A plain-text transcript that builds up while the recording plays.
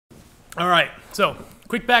All right, so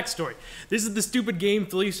quick backstory. This is the stupid game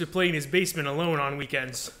Phil used to play in his basement alone on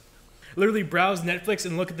weekends. Literally browse Netflix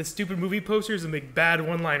and look at the stupid movie posters and make bad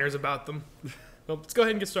one-liners about them. Well, let's go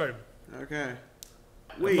ahead and get started. Okay.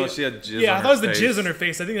 Wait. I thought she had jizz Yeah, on I thought it was her the face. jizz on her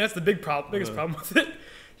face. I think that's the biggest problem with it.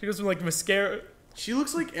 She goes from like mascara. She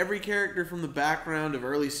looks like every character from the background of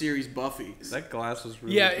early series Buffy. That glass was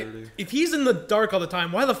really Yeah, dirty. if he's in the dark all the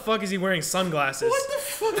time, why the fuck is he wearing sunglasses? What the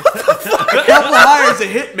fuck? A couple hires a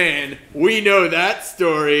hitman. We know that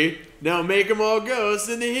story. Now make them all ghosts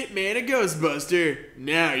and the hitman a ghostbuster.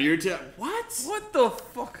 Now you're what? What the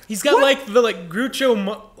fuck? He's got like the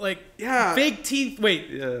Groucho Yeah. fake teeth. Wait.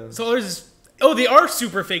 Yeah. So there's they are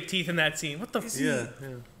super fake teeth in that scene. What the?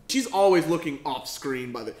 Yeah. She's always looking off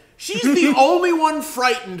screen by the. She's the only one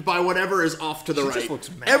frightened by whatever is off to the right. Just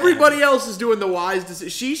looks mad. Everybody else is doing the wise decision.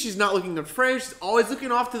 She's not looking afraid. She's always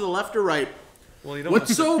looking off to the left or right. Well, you don't.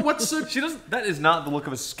 What's so? She doesn't. That is not the look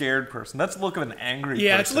of a scared person. That's the look of an angry person.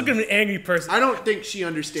 Yeah, it's looking at an angry person. I don't think she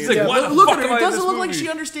understands. She's like, it. why the Look fuck at her. am I It in doesn't this look like movie? she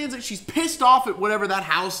understands that she's pissed off at whatever that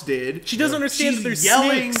house did. She doesn't understand that there's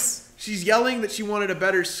snakes. She's yelling that she wanted a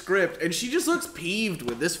better script, and she just looks peeved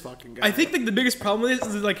with this fucking guy. I think like the biggest problem with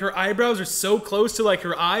this is like her eyebrows are so close to like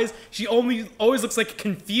her eyes. She always looks like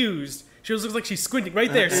confused. She always looks like she's squinting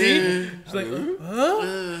right there. See? She's like,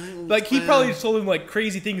 huh? Like he probably told him like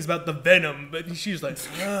crazy things about the venom, but she's like,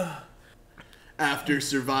 After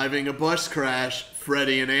surviving a bus crash,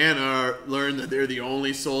 Freddy and Anna learn that they're the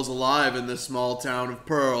only souls alive in the small town of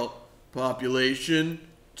Pearl. Population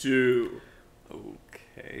 2.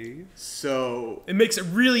 Okay. So it makes it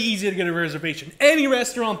really easy to get a reservation. Any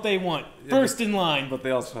restaurant they want, first in line. But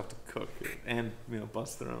they also have to cook it and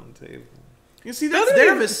bust their own table. you see, that's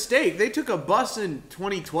their mistake. They took a bus in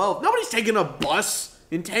 2012. Nobody's taken a bus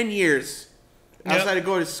in 10 years outside of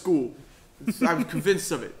going to school. I'm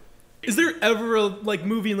convinced of it. Is there ever a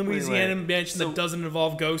movie in Louisiana Wait. mansion that doesn't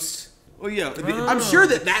involve ghosts? Well, yeah. I'm sure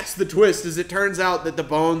that's the twist. Is it turns out that the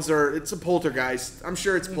bones it's a poltergeist. I'm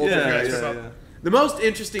sure it's poltergeist. Yeah. The most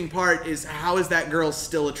interesting part is how is that girl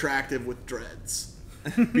still attractive with dreads?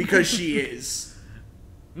 Because she is.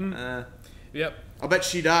 Yep. I'll bet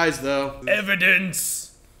she dies though.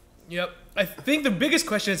 Evidence. Yep. I think the biggest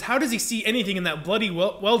question is how does he see anything in that bloody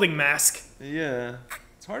welding mask? Yeah.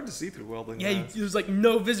 It's hard to see through welding. Yeah, there's like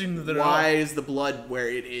no vision of it at all. Why is the blood where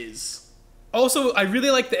it is? Also, I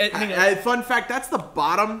really like the ending. Fun fact, that's the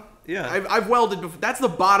bottom. Yeah. I've welded before. That's the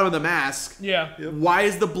bottom of the mask. Yeah. Yep. Why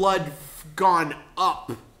is the blood gone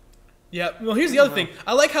up? Yeah. Well, here's the other thing.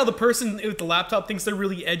 I like how the person with the laptop thinks they're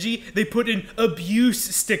really edgy. They put an abuse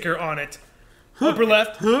sticker on it. Upper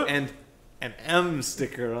left. And an M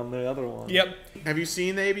sticker on the other one. Yep. Have you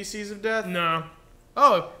seen the ABCs of Death? No.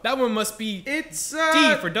 Oh, that one must be It's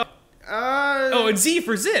D for dog. Oh, and Z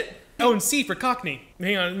for zit. Oh, and C for Cockney.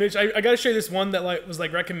 Hang on, Mitch. I gotta show you this one that was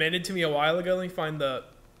recommended to me a while ago. Let me find the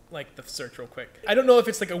search real quick. I don't know if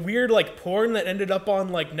it's like a weird porn that ended up on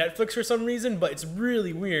Netflix for some reason, but it's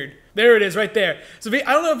really weird. There it is, right there. So I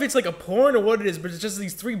don't know if it's like a porn or what it is, but it's just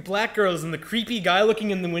these 3 black girls and the creepy guy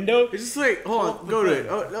looking in the window. It's just like, hold on, go to it.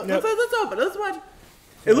 Oh, no, let's open. Let's watch.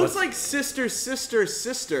 It looks like Sister,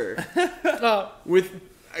 with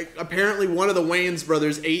apparently one of the Wayans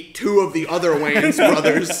brothers ate 2 of the other Wayans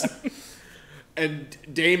brothers. And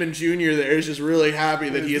Damon Jr. there is just really happy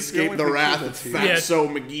that he escaped the wrath of Fatso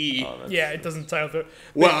McGee. Yeah, it doesn't title through.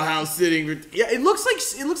 Well, how sitting? Yeah, it looks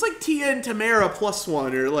like Tia and Tamara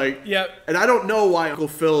 +1 or like. Yep. And I don't know why Uncle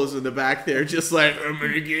Phil is in the back there, just like I'm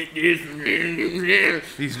gonna get this.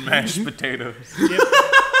 These mashed potatoes.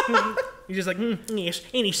 Yep. He's just like, yes,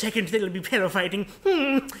 any second there'll be pillow fighting.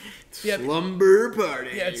 Yep. Slumber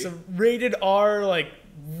party. Yeah, it's a rated R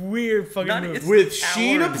weird fucking movie. With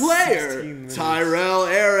Sheena Player, Tyrell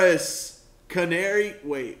Harris, Canary.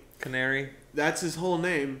 Wait, Canary. that's his whole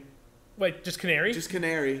name. Wait, just Canary? Just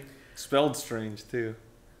Canary. Spelled strange too.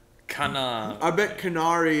 Kana. I bet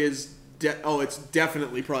Canary is. It's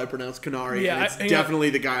definitely probably pronounced Canary. Yeah, and it's definitely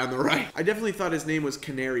the guy on the right. I definitely thought his name was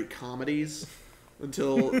Canary Comedies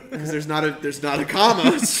until because there's not a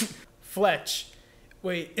comma. Fletch.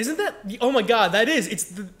 Wait, isn't that? Oh my God, that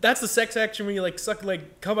is. That's the sex action where you suck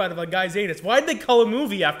come out of a guy's anus. Why'd they call a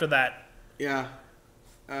movie after that? Yeah.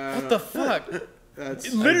 What the fuck? That's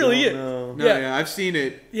It literally is. no. Yeah. Yeah, I've seen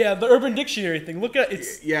it. Yeah, the Urban Dictionary thing. Look at it.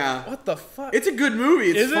 It's. Yeah. What the fuck? It's a good movie.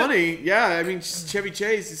 It's Is it? funny. Yeah, I mean Chevy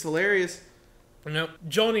Chase is hilarious. No,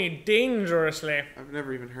 Johnny Dangerously. I've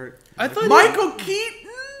never even heard. I thought Michael Keaton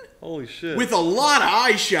Holy shit. with a lot of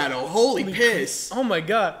eyeshadow. Holy piss. Oh my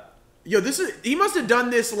God. Yo, he must have done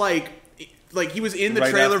this like he was in the Right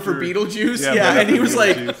trailer after- for Beetlejuice. Yeah, Yeah, right and he after was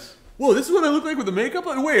like, Beetlejuice. Whoa, this is what I look like with the makeup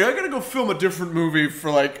on? Wait, I gotta go film a different movie for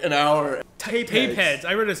like an hour. Tape heads.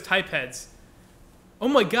 I read it as type heads. Oh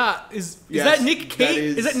my god, is that Nick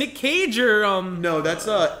Cage? Is that Nick Cage or No, that's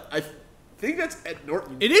I think that's Ed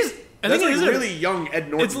Norton. It is. I think it is really young Ed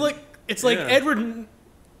Norton. It's like Edward.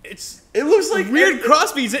 It looks like weird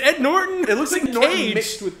crossbeat. Is it Ed Norton? It looks like Nick Norton Cage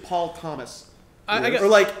mixed with Paul Thomas. Or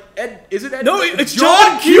like Ed. Is it Ed? No, it's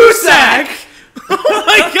John Cusack. Oh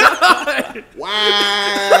my god!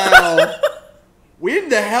 Wow. When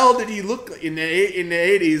the hell did he look in the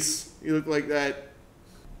 80s? He looked like that.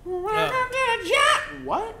 What?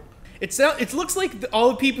 It looks like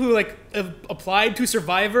all the people who like have applied to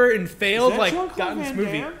Survivor and failed got in this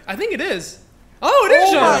movie. I think it is. Oh, it is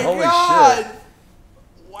Jean. Oh my god!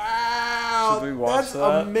 Wow. Should we watch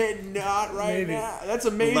that? Not right Maybe. now. That's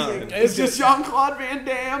amazing. Well, It's just Jean-Claude Van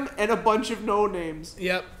Damme and a bunch of no names.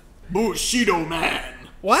 Yep. Bushido Man.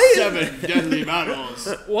 Why? 7 deadly battles.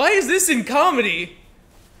 Why is this in comedy?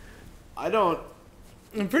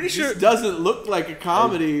 I'm pretty sure It doesn't look like a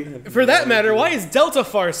comedy. For that matter, why is Delta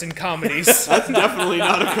Farce in comedies? That's definitely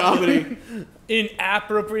not a comedy.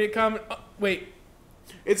 Inappropriate comedy. Wait.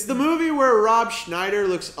 It's the movie where Rob Schneider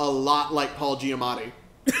looks a lot like Paul Giamatti.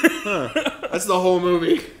 That's the whole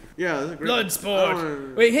movie. Yeah.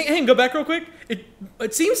 Bloodsport. Wait, hang, go back real quick.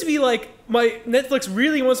 It seems to be like my Netflix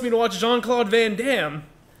really wants me to watch Jean-Claude Van Damme.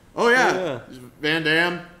 Oh yeah. Van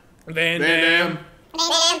Damme. Van Damme.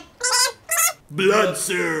 Blood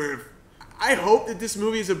serve. I hope that this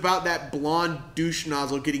movie is about that blonde douche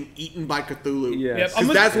nozzle getting eaten by Cthulhu. Yes.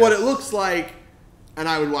 Because that's what it looks like, and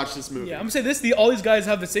I would watch this movie. Yeah, I'm gonna say all these guys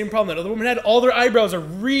have the same problem that other women had. All their eyebrows are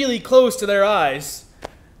really close to their eyes.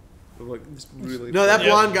 No, that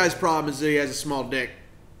blonde guy's problem is that he has a small dick.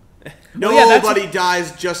 Nobody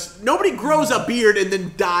grows a beard and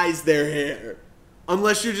then dyes their hair.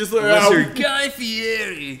 Unless you're just like, Guy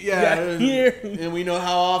Fieri. Yeah, and we know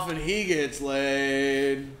how often he gets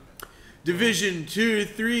laid. Division 2,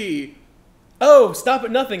 3. Oh, stop at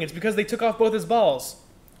nothing. It's because they took off both his balls.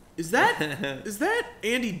 Is that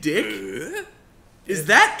Andy Dick? Is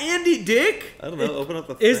that Andy Dick? I don't know. Open up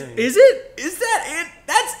the thing. Is it?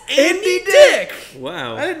 That's Andy Dick?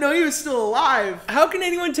 Wow. I didn't know he was still alive. How can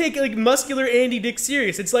anyone take like muscular Andy Dick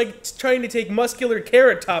serious? It's like trying to take muscular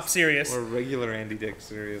Carrot Top serious. Or regular Andy Dick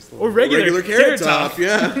serious. Or regular Carrot Top.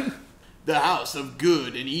 Yeah. The house of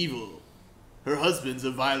good and evil. Her husband's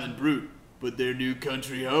a violent brute, but their new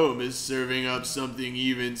country home is serving up something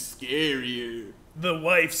even scarier. The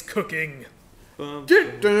wife's cooking.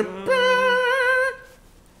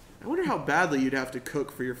 I wonder how badly you'd have to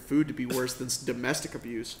cook for your food to be worse than domestic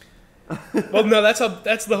abuse. Well, no, that's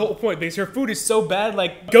the whole point. Because her food is so bad,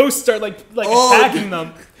 like ghosts start like attacking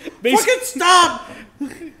them. Fucking stop!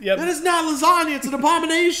 Yep. That is not lasagna. It's an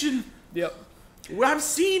abomination. Yep. I've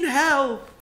seen hell.